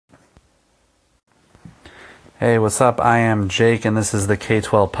Hey, what's up? I am Jake, and this is the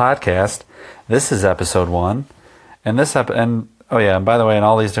K-12 podcast. This is episode 1, and and by the way, in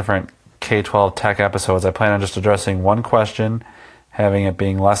all these different K-12 tech episodes, I plan on just addressing one question, having it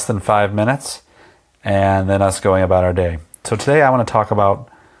being less than 5 minutes, and then us going about our day. So today I want to talk about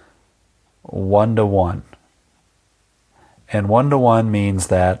one-to-one. And one-to-one means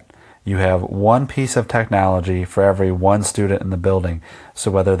that you have one piece of technology for every one student in the building. So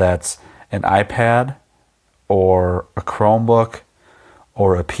whether that's an iPad, or a Chromebook,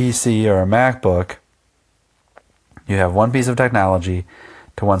 or a PC, or a MacBook, you have one piece of technology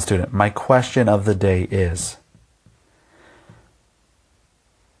to one student. My question of the day is,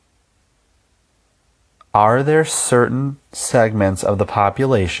 are there certain segments of the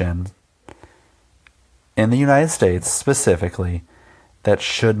population in the United States specifically that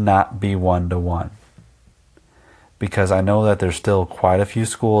should not be one-to-one? Because I know that there's still quite a few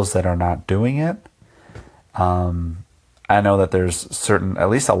schools that are not doing it. I know that there's at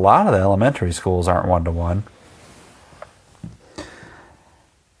least a lot of the elementary schools aren't one-to-one.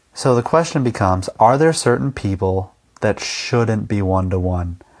 So the question becomes, are there certain people that shouldn't be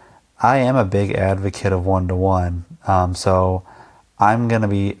one-to-one? I am a big advocate of one-to-one. So I'm going to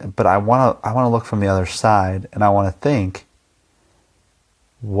be, but I want to look from the other side, and I want to think,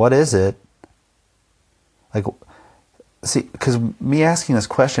 what is it? Because me asking this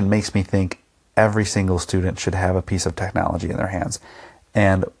question makes me think every single student should have a piece of technology in their hands.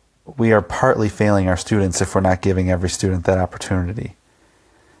 And we are partly failing our students if we're not giving every student that opportunity.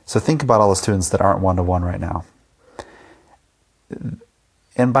 So think about all the students that aren't one-to-one right now.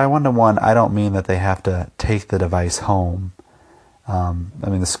 And by one-to-one, I don't mean that they have to take the device home.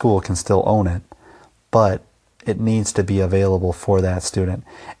 The school can still own it, but it needs to be available for that student.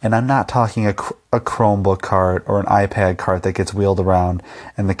 And I'm not talking a Chromebook cart or an iPad cart that gets wheeled around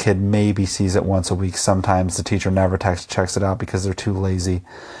and the kid maybe sees it once a week. Sometimes the teacher never checks it out because they're too lazy.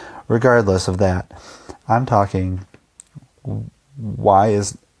 Regardless of that, I'm talking, why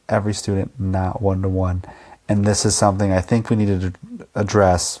is every student not one-to-one? And this is something I think we need to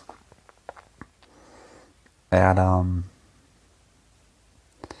address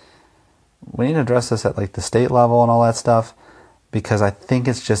we need to address this at the state level and all that stuff, because I think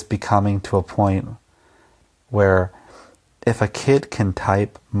it's just becoming to a point where if a kid can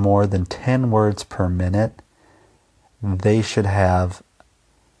type more than 10 words per minute, they should have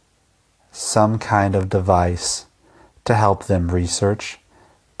some kind of device to help them research,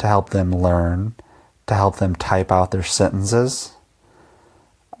 to help them learn, to help them type out their sentences.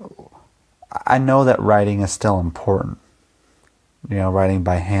 I know that writing is still important, writing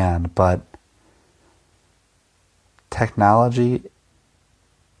by hand, but technology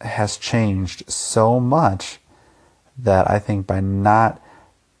has changed so much that I think I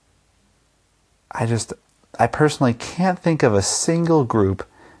personally can't think of a single group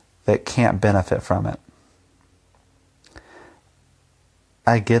that can't benefit from it.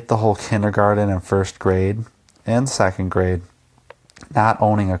 I get the whole kindergarten and first grade and second grade not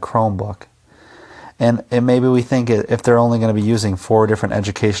owning a Chromebook. And maybe we think if they're only going to be using 4 different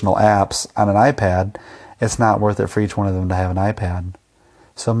educational apps on an iPad, it's not worth it for each one of them to have an iPad.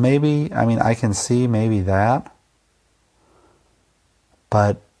 So maybe, I can see maybe that.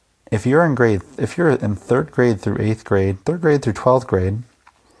 But if you're in 3rd grade through 8th grade, 3rd grade through 12th grade,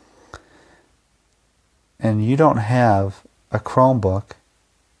 and you don't have a Chromebook,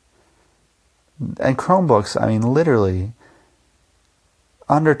 and Chromebooks, literally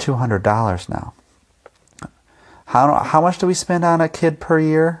under $200 now. How much do we spend on a kid per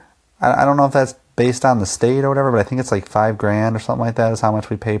year? I don't know if that's based on the state or whatever, but I think it's like $5,000 or something like that is how much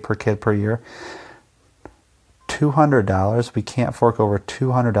we pay per kid per year. $200, we can't fork over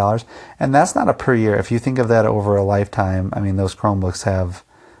 $200, and that's not a per year. If you think of that over a lifetime, those Chromebooks have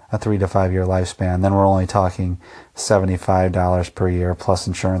a 3 to 5 year lifespan. Then we're only talking $75 per year plus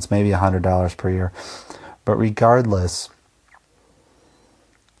insurance, maybe $100 per year. But regardless,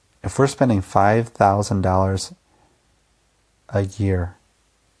 if we're spending $5,000 a year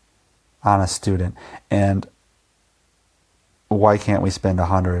on a student, and why can't we spend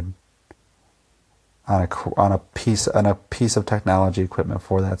 $100 on a piece of technology equipment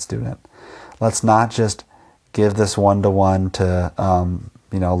for that student? Let's not just give this one-to-one to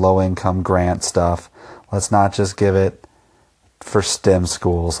low-income grant stuff. Let's not just give it for STEM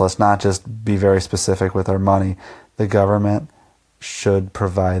schools. Let's not just be very specific with our money. The government should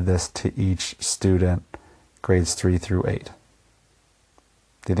provide this to each student, grades 3 through 8.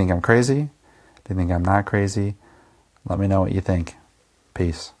 Do you think I'm crazy? Do you think I'm not crazy? Let me know what you think.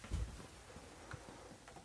 Peace.